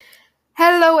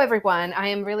Hello, everyone. I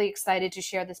am really excited to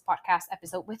share this podcast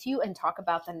episode with you and talk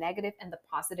about the negative and the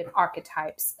positive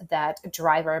archetypes that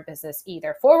drive our business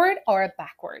either forward or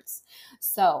backwards.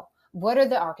 So, what are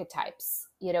the archetypes?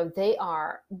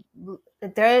 They're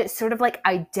sort of like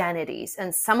identities,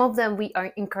 and some of them we are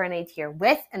incarnate here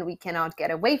with, and we cannot get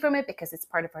away from it because it's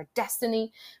part of our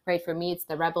destiny, right? For me, it's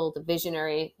the rebel, the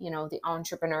visionary, the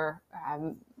entrepreneur,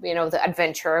 the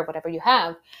adventurer, whatever you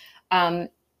have.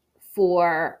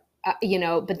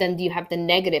 But then you have the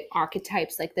negative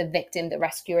archetypes like the victim, the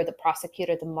rescuer, the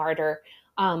prosecutor, the martyr,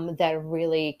 that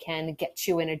really can get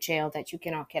you in a jail that you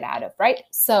cannot get out of, right?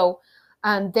 So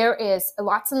there is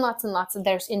lots and lots and lots of,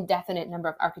 there's indefinite number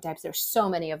of archetypes. There's so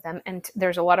many of them. And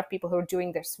there's a lot of people who are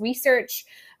doing this research.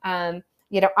 I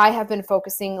have been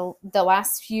focusing the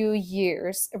last few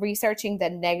years researching the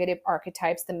negative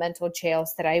archetypes, the mental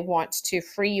jails that I want to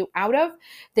free you out of.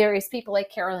 There is people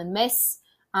like Carolyn Myss.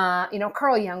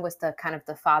 Carl Jung was the kind of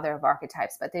the father of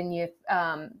archetypes, but then you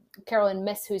have Carolyn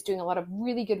Myss, who's doing a lot of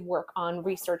really good work on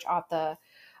research of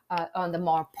on the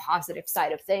more positive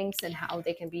side of things and how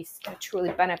they can be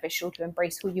truly beneficial to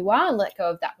embrace who you are and let go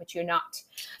of that which you're not.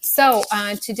 So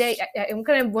today I'm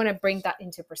going to want to bring that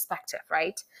into perspective,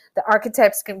 right? The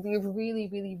archetypes can be really,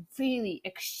 really, really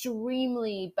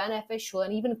extremely beneficial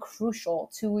and even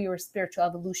crucial to your spiritual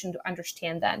evolution to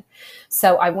understand that.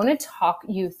 So I want to talk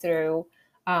you through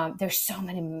there's so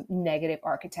many negative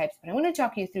archetypes, but I want to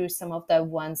talk you through some of the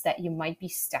ones that you might be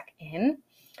stuck in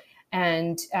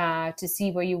and to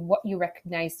see what you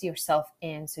recognize yourself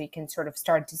in so you can sort of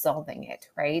start dissolving it,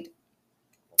 right?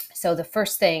 So the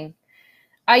first thing,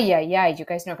 you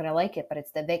guys are not going to like it, but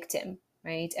it's the victim,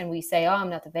 right? And we say, oh, I'm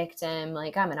not the victim.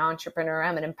 Like, I'm an entrepreneur,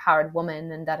 I'm an empowered woman,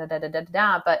 and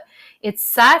da-da-da-da-da-da. But it's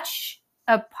such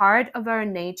a part of our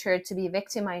nature to be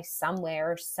victimized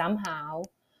somewhere, somehow,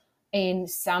 in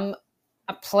some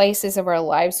places of our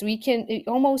lives. We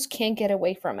almost can't get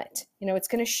away from it. It's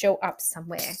going to show up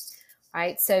somewhere,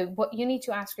 right? So what you need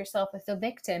to ask yourself, if the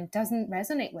victim doesn't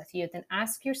resonate with you, then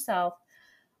ask yourself,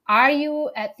 are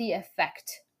you at the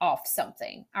effect of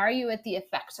something? Are you at the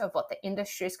effect of what the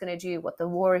industry is going to do, what the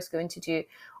war is going to do,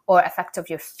 or effect of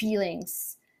your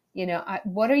feelings?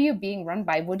 What are you being run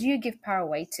by? What do you give power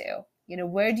away to?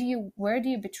 Where do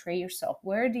you betray yourself?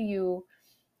 Where do you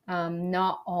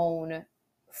not own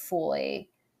fully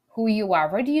who you are?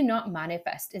 Where do you not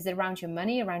manifest? Is it around your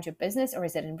money, around your business, or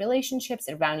is it in relationships,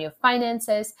 around your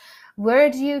finances? Where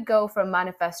do you go from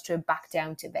manifest to back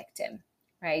down to victim,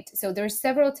 right? So there's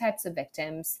several types of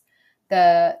victims.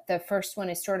 The first one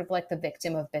is sort of like the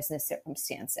victim of business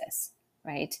circumstances,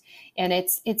 right? And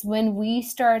it's when we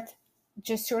start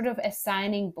just sort of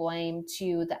assigning blame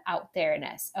to the out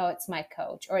there-ness. Oh, it's my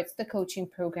coach, or it's the coaching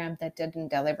program that didn't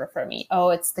deliver for me. Oh,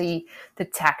 it's the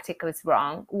tactic was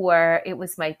wrong, or it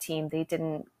was my team, they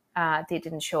didn't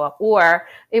show up, or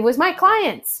it was my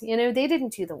clients, they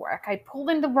didn't do the work. I pulled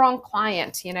in the wrong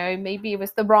client, maybe it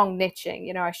was the wrong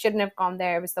niching, I shouldn't have gone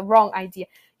there. It was the wrong idea,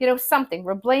 something.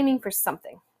 We're blaming for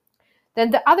something. Then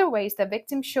the other ways that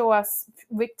victims show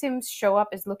up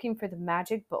is looking for the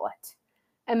magic bullet.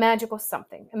 A magical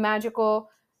something, a magical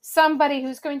somebody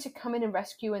who's going to come in and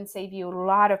rescue and save you. A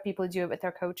lot of people do it with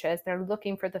their coaches. They're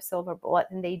looking for the silver bullet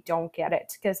and they don't get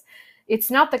it because it's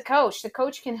not the coach. The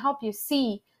coach can help you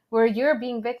see where you're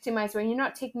being victimized, where you're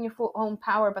not taking your full own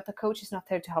power, but the coach is not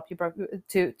there to help you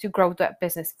to grow that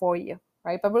business for you,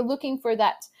 right? But we're looking for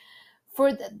that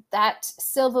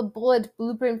silver bullet,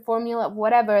 blueprint, formula,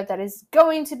 whatever that is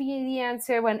going to be the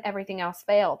answer when everything else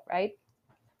failed, right?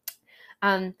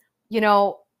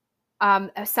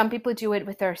 Some people do it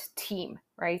with their team,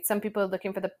 right? Some people are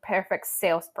looking for the perfect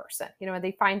salesperson,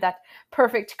 they find that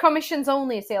perfect commissions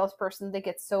only salesperson. They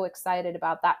get so excited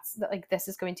about that. Like, this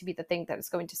is going to be the thing that is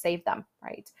going to save them,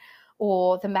 right?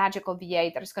 Or the magical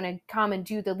VA that is going to come and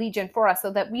do the lead gen for us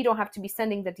so that we don't have to be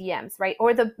sending the DMs, right?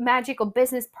 Or the magical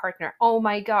business partner. Oh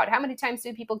my God, how many times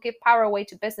do people give power away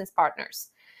to business partners?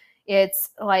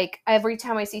 It's like every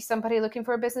time I see somebody looking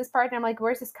for a business partner, I'm like,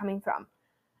 where's this coming from?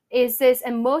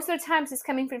 And most of the times it's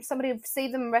coming from somebody to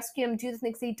save them, rescue them, do the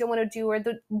things they don't want to do, or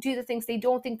do the things they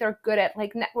don't think they're good at,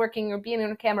 like networking or being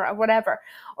on camera or whatever,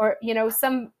 or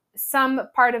some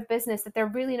part of business that they're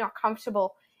really not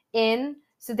comfortable in.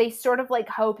 So they sort of like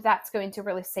hope that's going to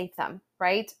really save them,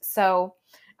 right? So,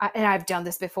 and I've done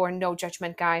this before. No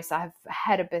judgment, guys. I've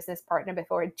had a business partner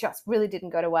before. It just really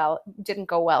didn't go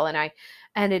well, and I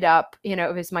ended up,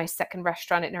 it was my second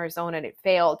restaurant in Arizona, and it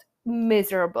failed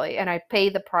miserably, and I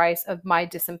paid the price of my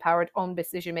disempowered own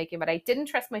decision making. But I didn't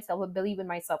trust myself or believe in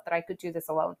myself that I could do this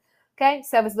alone. Okay,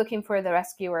 so I was looking for the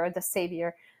rescuer, the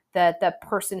savior, the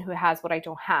person who has what I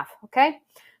don't have. Okay,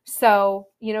 So,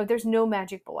 there's no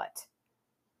magic bullet.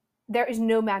 There is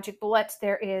no magic bullet.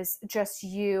 There is just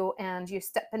you, and you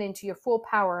stepping into your full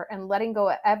power and letting go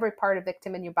of every part of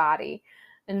victim in your body,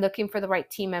 and looking for the right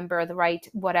team member, the right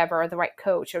whatever, the right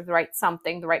coach, or the right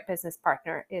something, the right business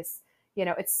partner is,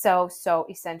 it's so, so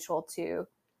essential to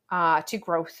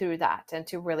grow through that, and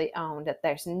to really own that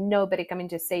there's nobody coming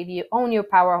to save you. Own your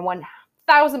power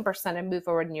 1000% and move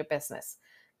forward in your business.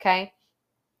 Okay.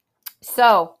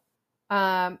 So,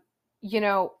 um, you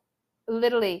know,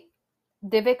 literally,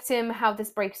 the victim, how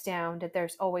this breaks down, that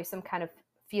there's always some kind of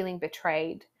feeling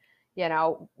betrayed.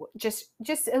 Just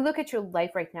look at your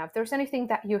life right now. If there's anything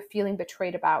that you're feeling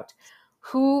betrayed about,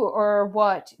 who or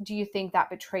what do you think that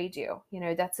betrayed you?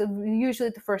 That's usually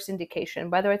the first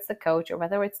indication, whether it's the coach, or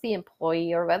whether it's the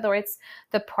employee, or whether it's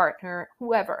the partner,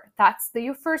 whoever. That's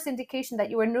your first indication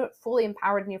that you were not fully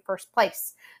empowered in your first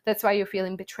place. That's why you're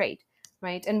feeling betrayed.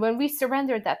 Right. And when we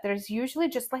surrender that, there's usually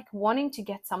just like wanting to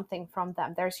get something from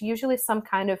them. There's usually some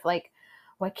kind of like,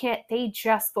 why can't they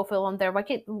just why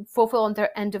can't fulfill on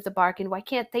their end of the bargain? Why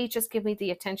can't they just give me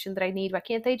the attention that I need? Why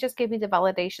can't they just give me the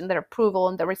validation, the approval,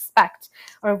 and the respect,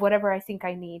 or whatever I think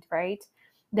I need? Right.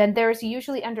 Then there's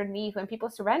usually underneath, when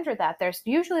people surrender that, there's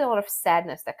usually a lot of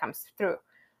sadness that comes through.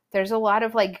 There's a lot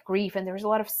of like grief, and there's a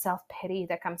lot of self-pity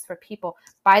that comes for people.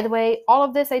 By the way, all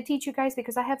of this I teach you guys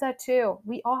because I have that too.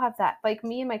 We all have that. Like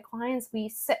me and my clients, we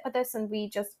sit with this and we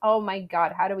just, oh my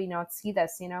God, how do we not see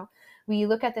this? We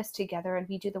look at this together and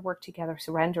we do the work together,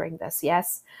 surrendering this.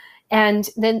 Yes. And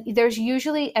then there's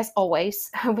usually, as always,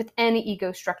 with any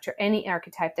ego structure, any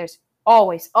archetype, there's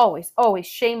always, always, always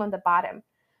shame on the bottom.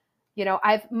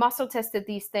 I've muscle tested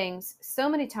these things so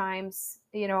many times.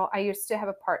 I used to have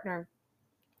a partner,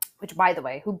 who by the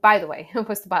way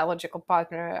was the biological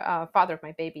partner, father of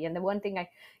my baby. And the one thing I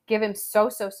give him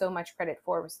so much credit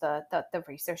for was the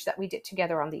research that we did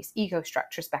together on these ego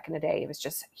structures back in the day. It was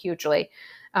just hugely,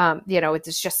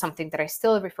 it's just something that I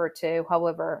still refer to.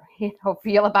 However,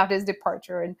 feel about his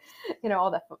departure and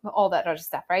all that other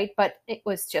stuff, right? But it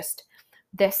was just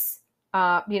this,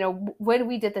 when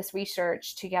we did this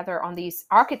research together on these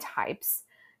archetypes,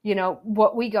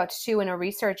 what we got to in our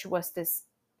research was this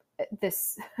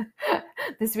this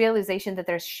realization that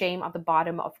there's shame at the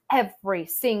bottom of every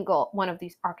single one of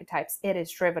these archetypes. It is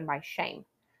driven by shame.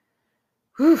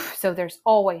 Whew. So there's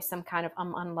always some kind of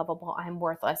I'm unlovable, I'm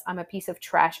worthless, I'm a piece of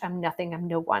trash, I'm nothing, I'm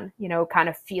no one, kind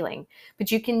of feeling.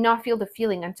 But you cannot feel the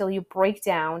feeling until you break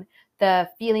down the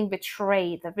feeling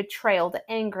betrayed, the betrayal, the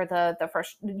anger, the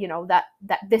first, that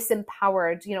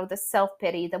disempowered, the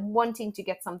self-pity, the wanting to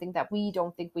get something that we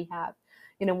don't think we have,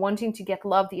 wanting to get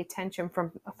love, the attention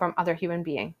from other human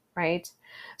being, right?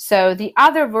 So the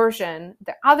other version,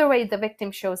 the other way the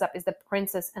victim shows up is the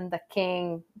princess and the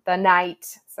king,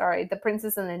 the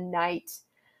princess and the knight.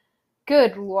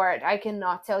 Good Lord, I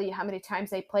cannot tell you how many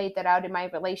times I played that out in my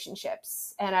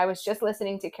relationships. And I was just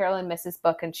listening to Carolyn Miss's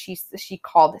book, and she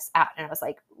called this out, and I was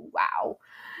like, wow.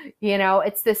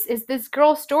 It's this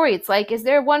girl's story. It's like, is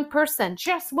there one person,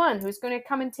 just one, who's going to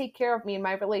come and take care of me in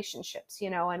my relationships?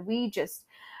 And we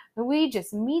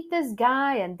just meet this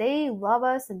guy, and they love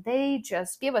us, and they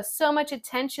just give us so much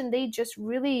attention. They just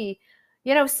really,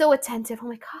 so attentive. I'm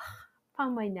like,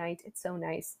 found my knight. It's so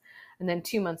nice. And then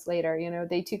 2 months later,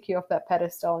 they took you off that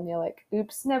pedestal, and you're like,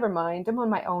 oops, never mind. I'm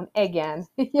on my own again.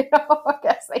 I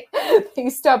guess they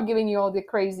stop giving you all the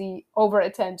crazy over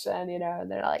attention,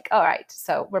 and they're like, all right,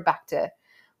 so we're back to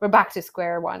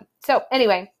square one. So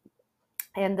anyway,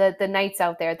 and the knights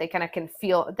out there, they kind of can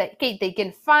feel that they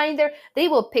can find they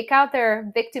will pick out their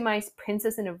victimized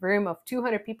princess in a room of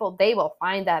 200 people. They will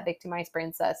find that victimized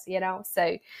princess,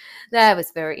 so that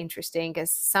was very interesting,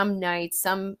 because some knights,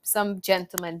 some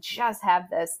gentlemen just have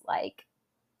this like,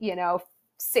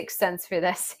 sixth sense for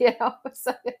this,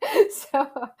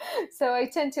 so I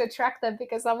tend to attract them,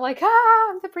 because I'm like,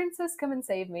 I'm the princess, come and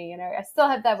save me. I still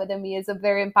have that within me as a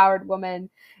very empowered woman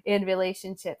in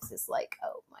relationships. It's like,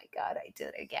 oh my God, I did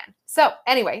it again. So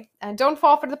anyway, don't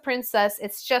fall for the princess.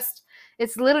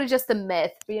 It's literally just a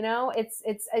myth,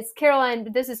 it's Caroline.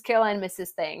 This is Caroline Miss's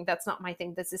thing. That's not my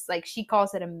thing. This is like, she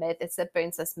calls it a myth. It's a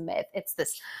princess myth. It's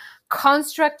this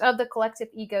construct of the collective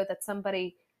ego that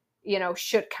somebody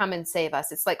should come and save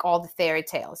us. It's like all the fairy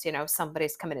tales,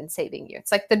 somebody's coming and saving you.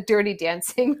 It's like the Dirty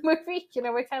Dancing movie,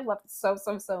 which I love so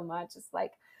much. It's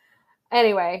like,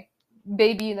 anyway,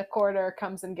 baby in the corner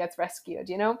comes and gets rescued,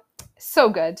 so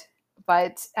good.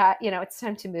 But, it's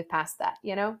time to move past that,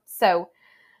 so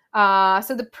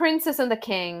the princess and the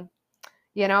king,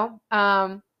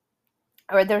 or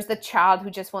there's the child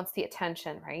who just wants the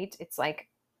attention, right? It's like,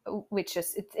 which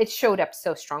just it showed up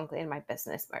so strongly in my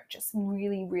business, where just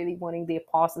really, really wanting the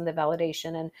applause and the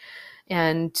validation,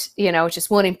 and just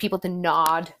wanting people to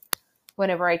nod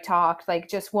whenever I talk, like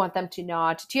just want them to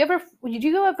nod. Do you ever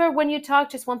when you talk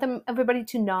just want everybody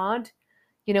to nod?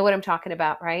 You know what I'm talking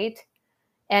about, right?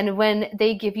 And when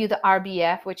they give you the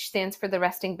RBF, which stands for the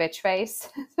resting bitch face,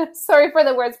 sorry for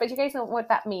the words, but you guys know what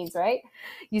that means, right?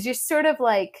 You just sort of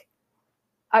like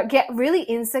get really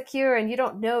insecure, and you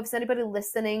don't know if there's anybody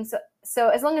listening. So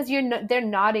as long as they're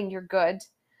nodding, you're good.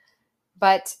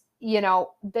 But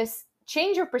this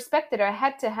change of perspective I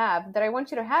had to have, that I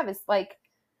want you to have, is like,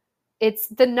 it's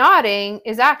the nodding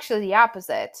is actually the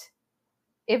opposite.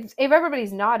 If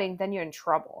everybody's nodding, then you're in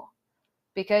trouble,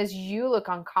 because you look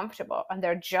uncomfortable and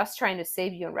they're just trying to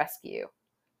save you and rescue you.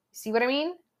 See what I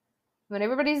mean? When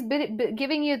everybody's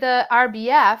giving you the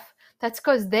RBF, that's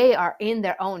because they are in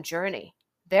their own journey.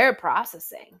 They're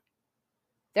processing.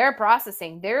 They're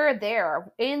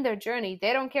there in their journey.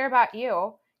 They don't care about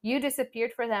you. You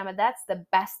disappeared for them, and that's the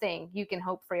best thing you can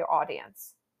hope for your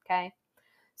audience. Okay?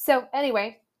 So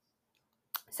anyway,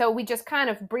 we just kind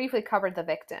of briefly covered the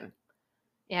victim.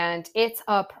 And it's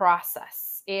a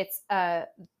process. It's a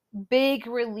big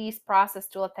release process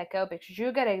to let that go, because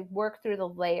you got to work through the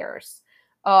layers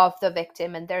of the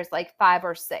victim. And there's like 5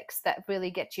 or 6 that really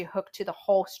get you hooked to the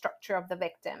whole structure of the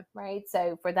victim, right?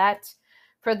 So for that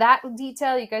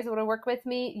detail, you guys want to work with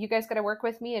me, you guys got to work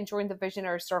with me and join the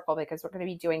Visionary Circle, because we're going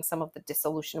to be doing some of the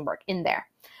dissolution work in there.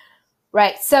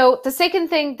 Right. So the second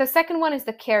one is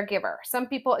the caregiver. Some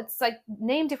people, it's like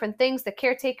name different things: the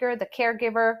caretaker, the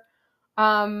caregiver.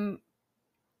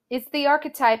 It's the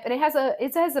archetype, and it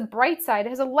has a bright side, it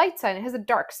has a light side, it has a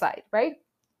dark side, right?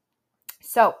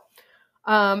 So,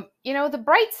 the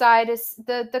bright side is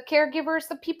the caregivers,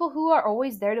 the people who are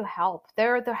always there to help.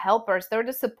 They're the helpers, they're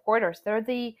the supporters, they're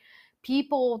the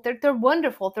people, they're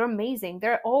wonderful, they're amazing,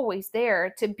 they're always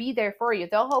there to be there for you.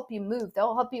 They'll help you move,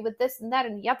 they'll help you with this and that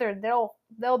and the other.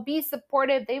 They'll be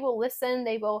supportive, they will listen,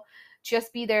 they will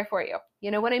just be there for you.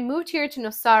 When I moved here to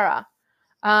Nosara,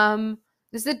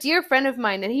 this is a dear friend of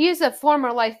mine, and he is a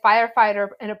former life firefighter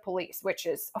and a police, which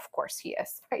is, of course he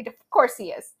is, right? Of course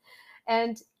he is.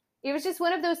 And it was just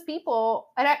one of those people,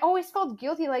 and I always felt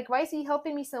guilty, like, why is he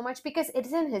helping me so much? Because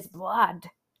it's in his blood.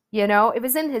 It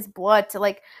was in his blood to,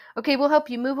 like, okay, we'll help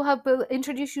you move, we'll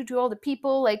introduce you to all the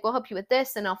people, like, we'll help you with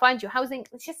this, and I'll find you housing.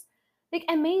 It's just like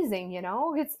amazing,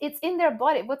 it's in their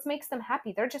blood. What makes them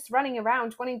happy? They're just running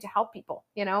around wanting to help people.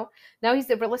 Now he's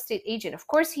the real estate agent. Of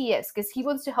course he is, because he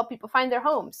wants to help people find their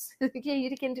homes.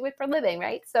 You can do it for a living,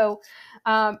 right? So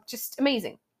just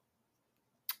amazing.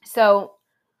 So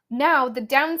now the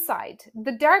downside,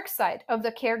 the dark side of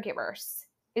the caregivers,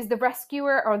 is the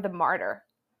rescuer or the martyr,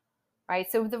 right?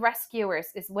 So the rescuers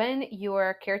is when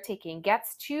your caretaking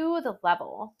gets to the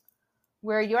level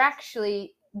where you're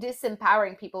actually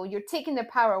disempowering people, you're taking their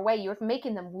power away, you're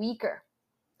making them weaker.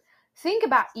 Think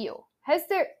about you. Has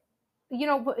there,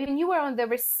 when you were on the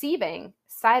receiving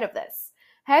side of this,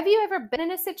 have you ever been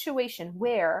in a situation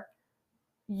where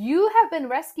you have been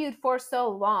rescued for so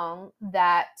long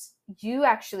that you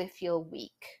actually feel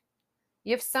weak?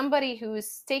 You have somebody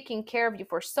who's taking care of you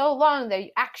for so long that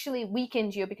it actually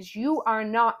weakened you, because you are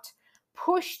not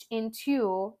pushed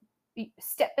into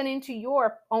stepping into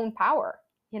your own power.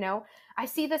 I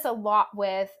see this a lot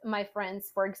with my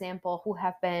friends, for example, who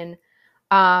have been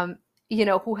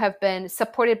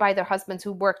supported by their husbands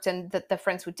who worked, and the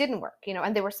friends who didn't work,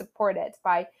 and they were supported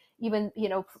by even,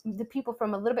 the people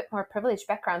from a little bit more privileged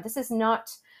background. This is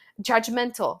not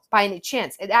judgmental by any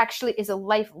chance. It actually is a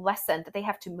life lesson that they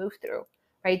have to move through,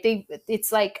 right?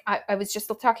 It's like, I was just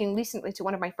talking recently to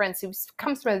one of my friends who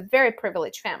comes from a very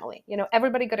privileged family.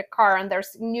 Everybody got a car on their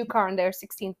new car on their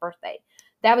 16th birthday.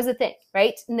 That was a thing,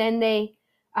 right? And then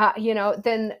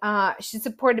she's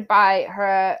supported by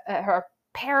her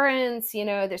parents.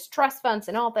 There's trust funds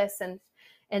and all this,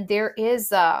 and there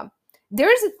is a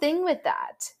thing with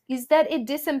that, is that it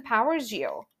disempowers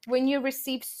you when you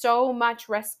receive so much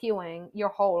rescuing your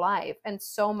whole life and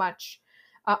so much,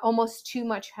 almost too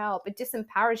much help. It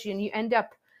disempowers you, and you end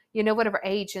up, whatever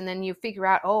age, and then you figure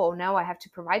out, oh, now I have to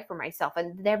provide for myself,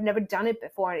 and they've never done it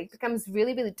before. It becomes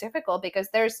really, really difficult, because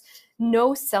there's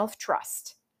no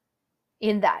self-trust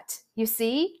in that. You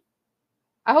see?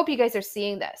 I hope you guys are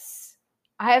seeing this.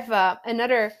 I have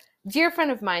another dear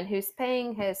friend of mine who's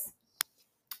paying his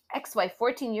ex-wife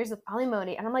 14 years of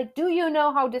alimony, and I'm like, do you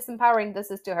know how disempowering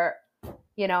this is to her?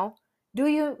 Do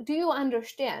you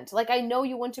understand? Like, I know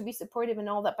you want to be supportive and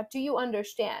all that, but do you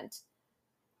understand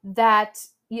that,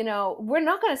 we're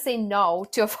not going to say no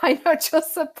to a financial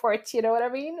support? You know what I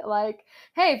mean? Like,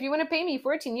 hey, if you want to pay me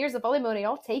 14 years of alimony,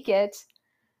 I'll take it.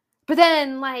 But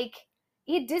then, like,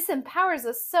 it disempowers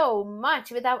us so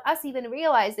much without us even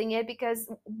realizing it, because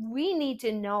we need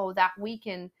to know that we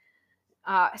can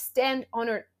stand on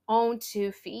our own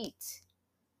 2 feet,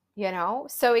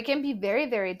 So it can be very,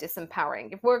 very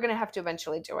disempowering if we're going to have to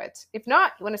eventually do it. If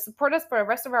not, you want to support us for the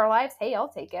rest of our lives, hey, I'll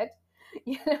take it.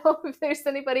 If there's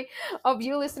anybody of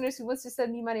you listeners who wants to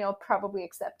send me money, I'll probably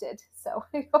accept it. So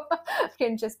I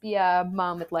can just be a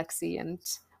mom with Lexi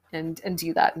and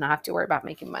do that and not have to worry about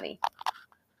making money.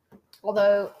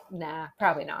 Although, nah,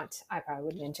 probably not. I probably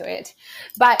wouldn't enjoy it.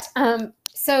 But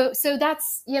so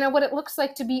that's what it looks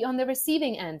like to be on the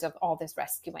receiving end of all this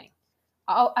rescuing.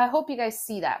 I hope you guys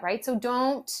see that, right? So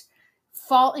don't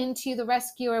fall into the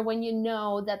rescuer when you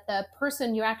know that the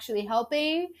person you're actually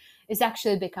helping is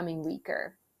actually becoming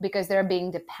weaker because they're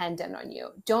being dependent on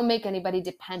you. Don't make anybody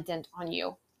dependent on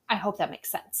you. I hope that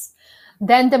makes sense.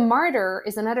 Then the martyr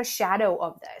is another shadow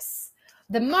of this.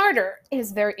 The martyr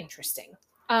is very interesting.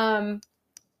 I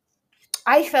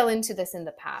fell into this in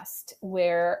the past,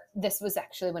 where this was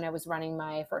actually when I was running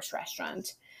my first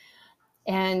restaurant.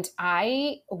 And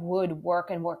I would work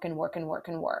and work and work and work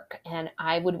and work. And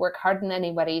I would work harder than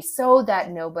anybody so that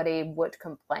nobody would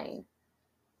complain,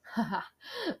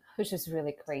 which is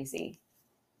really crazy.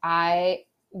 I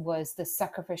was the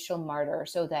sacrificial martyr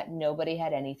so that nobody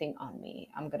had anything on me.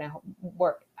 I'm going to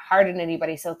work harder than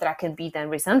anybody so that I can be then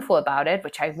resentful about it,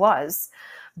 which I was.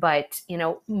 But,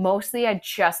 mostly I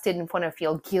just didn't want to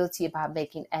feel guilty about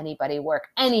making anybody work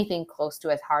anything close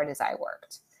to as hard as I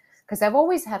worked. Because I've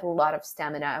always had a lot of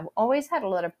stamina. I've always had a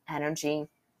lot of energy.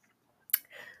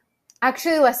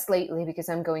 Actually, less lately because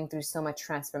I'm going through so much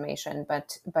transformation.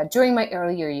 But during my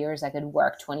earlier years, I could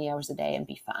work 20 hours a day and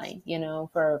be fine,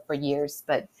 for years.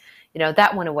 But,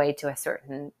 that went away to a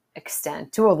certain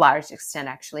extent, to a large extent,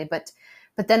 actually. But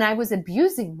then I was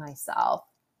abusing myself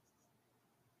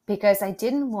because I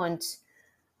didn't want,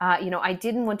 I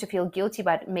didn't want to feel guilty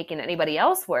about making anybody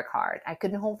else work hard. I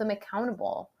couldn't hold them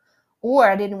accountable. Or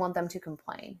I didn't want them to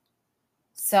complain.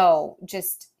 So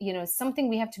just, something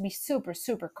we have to be super,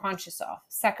 super conscious of,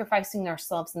 sacrificing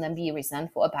ourselves and then be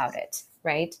resentful about it,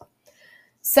 right?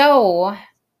 So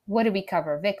what did we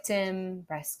cover? Victim,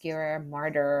 rescuer,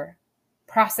 martyr,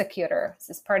 prosecutor.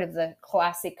 This is part of the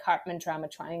classic Hartman drama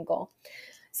triangle.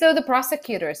 So the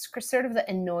prosecutor is sort of the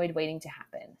annoyed waiting to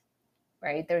happen,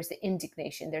 right? There's the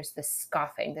indignation, there's the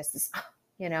scoffing, there's this,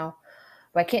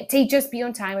 why can't they just be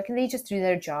on time? Why can't they just do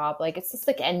their job? Like, it's just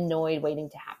like annoyed waiting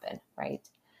to happen, right?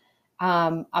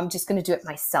 I'm just going to do it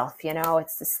myself,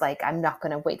 It's just like, I'm not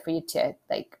going to wait for you to,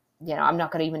 like, I'm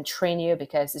not going to even train you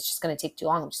because it's just going to take too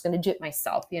long. I'm just going to do it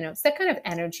myself, It's that kind of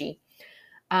energy.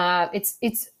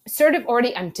 It's sort of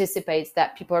already anticipates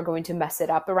that people are going to mess it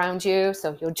up around you.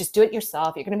 So you'll just do it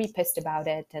yourself. You're going to be pissed about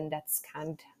it. And that's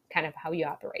kind of how you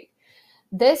operate.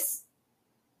 These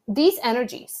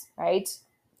energies, right?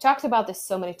 Talked about this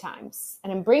so many times,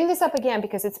 and I'm bringing this up again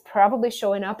because it's probably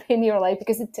showing up in your life,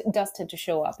 because it does tend to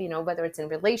show up, whether it's in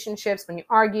relationships, when you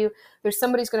argue, there's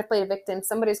somebody who's going to play the victim,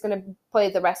 somebody's going to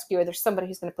play the rescuer, there's somebody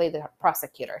who's going to play the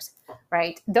prosecutors,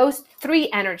 right? Those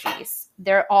three energies,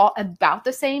 they're all about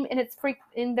the same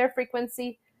in their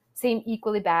frequency, same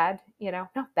equally bad,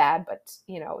 not bad, but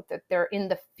that they're in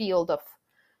the field of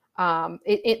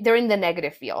they're in the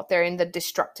negative field, they're in the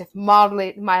destructive,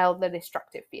 mildly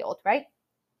destructive field, right?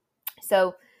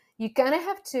 So you kind of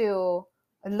have to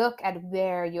look at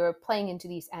where you're playing into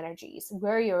these energies,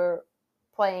 where you're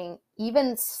playing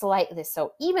even slightly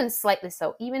so, even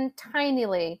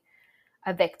tinily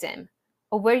a victim,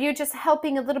 or where you're just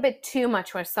helping a little bit too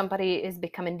much, where somebody is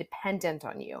becoming dependent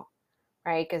on you,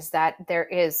 right? Because there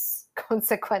is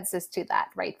consequences to that,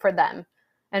 right? For them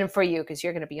and for you, because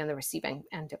you're going to be on the receiving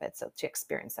end of it. So to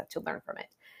experience that, to learn from it.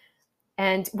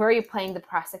 And where you're playing the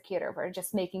prosecutor, we're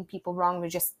just making people wrong. We're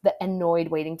just the annoyed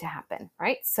waiting to happen,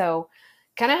 right? So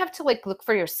kind of have to look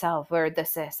for yourself where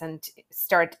this is and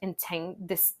start entangling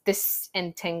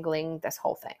this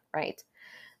whole thing, right?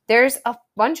 There's a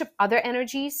bunch of other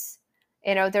energies.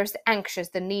 There's the anxious,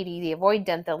 the needy, the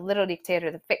avoidant, the little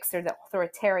dictator, the fixer, the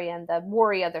authoritarian, the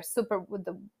warrior,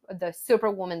 the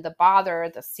superwoman, the bother,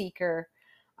 the seeker.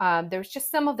 There's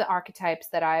just some of the archetypes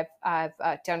that I've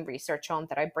done research on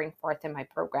that I bring forth in my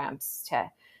programs to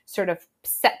sort of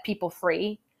set people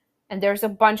free. And there's a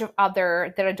bunch of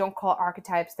other that I don't call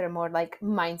archetypes, that are more like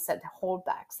mindset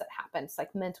holdbacks that happen. It's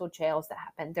like mental jails that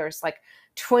happen. There's like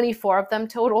 24 of them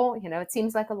total. It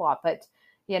seems like a lot, but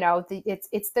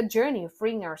it's the journey of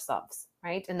freeing ourselves,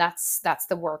 right? And that's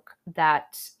the work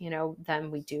that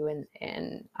then we do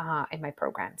in my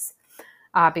programs.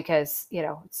 because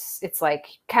it's like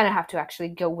kind of have to actually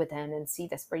go within and see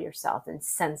this for yourself and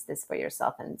sense this for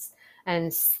yourself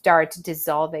and start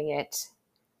dissolving it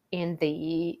in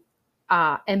the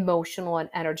emotional and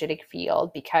energetic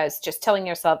field. Because just telling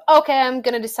yourself, okay, I'm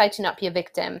going to decide to not be a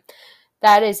victim,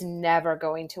 that is never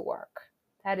going to work.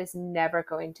 That is never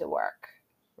going to work,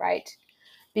 right?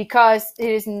 Because it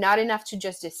is not enough to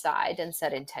just decide and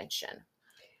set intention.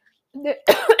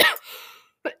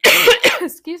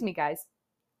 Excuse me, guys.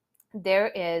 There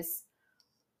is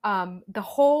the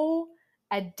whole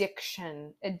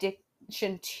addiction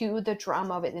to the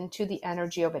drama of it and to the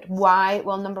energy of it. Why?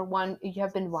 Well, number one, you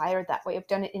have been wired that way. I've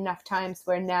done it enough times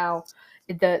where now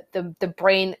the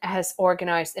brain has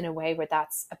organized in a way where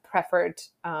that's a preferred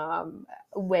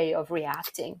way of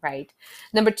reacting, right?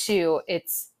 Number two,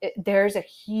 there's a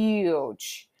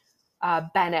huge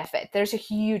benefit. There's a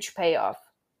huge payoff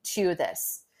to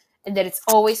this, and that it's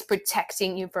always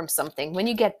protecting you from something. When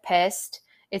you get pissed,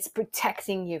 it's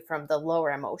protecting you from the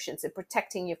lower emotions and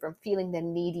protecting you from feeling the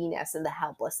neediness and the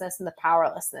helplessness and the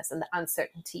powerlessness and the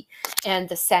uncertainty and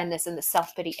the sadness and the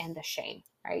self-pity and the shame,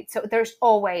 right? So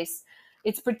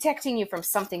it's protecting you from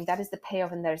something. That is the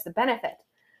payoff, and there's the benefit.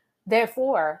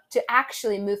 Therefore, to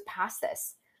actually move past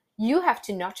this, you have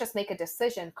to not just make a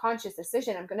decision, conscious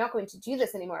decision, I'm not going to do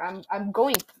this anymore. I'm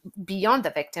going beyond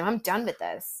the victim. I'm done with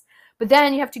this. But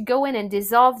then you have to go in and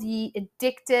dissolve the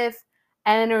addictive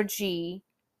energy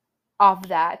of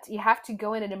that. You have to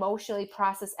go in and emotionally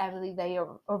process every layer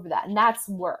of that. And that's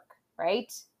work,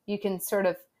 right? You can sort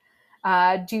of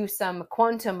do some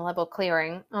quantum level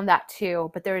clearing on that too.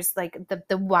 But there's like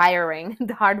the wiring,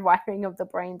 the hard wiring of the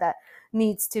brain that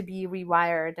needs to be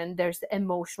rewired. And there's the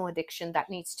emotional addiction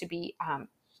that needs to be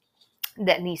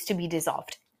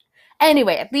dissolved.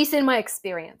 Anyway, at least in my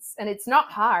experience, and it's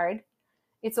not hard.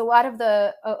 It's a lot of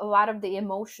the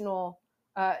emotional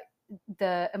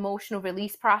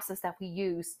release process that we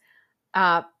use.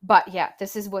 But yeah,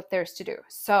 this is what there's to do.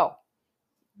 So,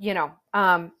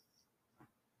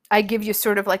 I give you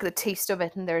sort of like the taste of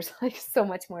it, and there's like so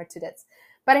much more to this.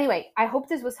 But anyway, I hope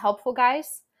this was helpful,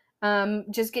 guys.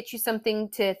 Just get you something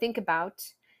to think about.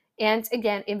 And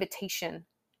again, invitation,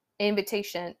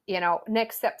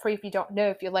 next step for you, if you don't know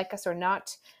if you like us or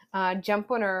not,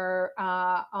 jump on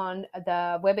on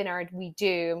the webinar we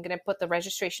do. I'm going to put the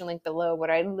registration link below,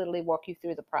 where I literally walk you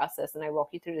through the process, and I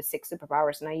walk you through the 6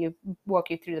 superpowers, and I walk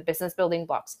you through the business building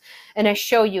blocks, and I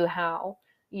show you how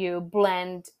you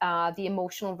blend the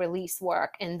emotional release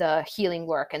work and the healing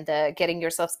work and the getting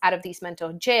yourselves out of these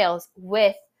mental jails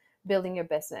with building your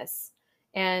business.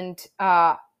 And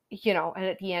and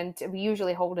at the end, we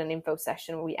usually hold an info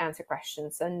session where we answer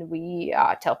questions and we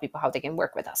tell people how they can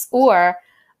work with us. Or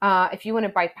if you want to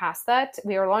bypass that,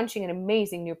 we are launching an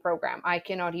amazing new program. I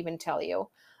cannot even tell you.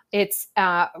 It's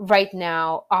right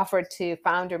now offered to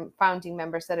founding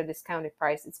members at a discounted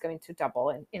price. It's going to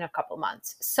double in a couple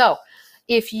months. So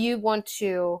if you want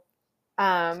to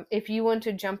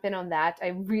jump in on that, I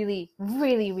really,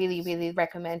 really, really, really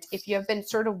recommend. If you have been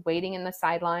sort of waiting in the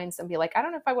sidelines and be like, I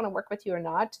don't know if I want to work with you or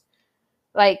not,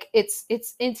 like it's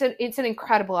an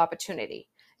incredible opportunity.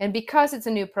 And because it's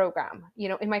a new program,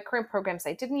 in my current programs,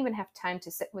 I didn't even have time to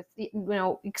sit with,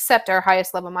 except our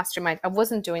highest level mastermind. I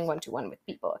wasn't doing one-to-one with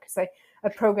people because a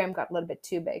program got a little bit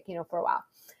too big, for a while.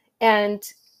 And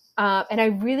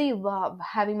I really love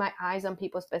having my eyes on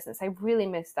people's business. I really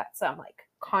miss that. So I'm like,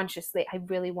 consciously, I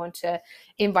really want to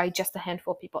invite just a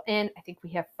handful of people in. I think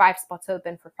we have 5 spots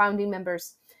open for founding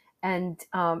members, and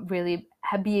really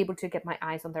be able to get my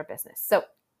eyes on their business. So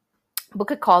book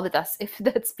a call with us if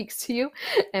that speaks to you.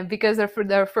 And because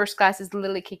their first class is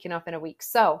literally kicking off in a week.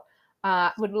 So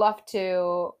would love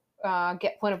to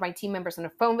get one of my team members on the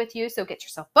phone with you. So get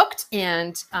yourself booked.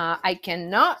 And I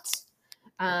cannot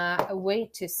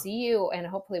wait to see you and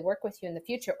hopefully work with you in the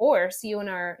future, or see you in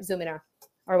our Zoominar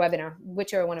or webinar,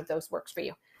 whichever one of those works for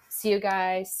you. See you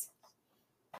guys.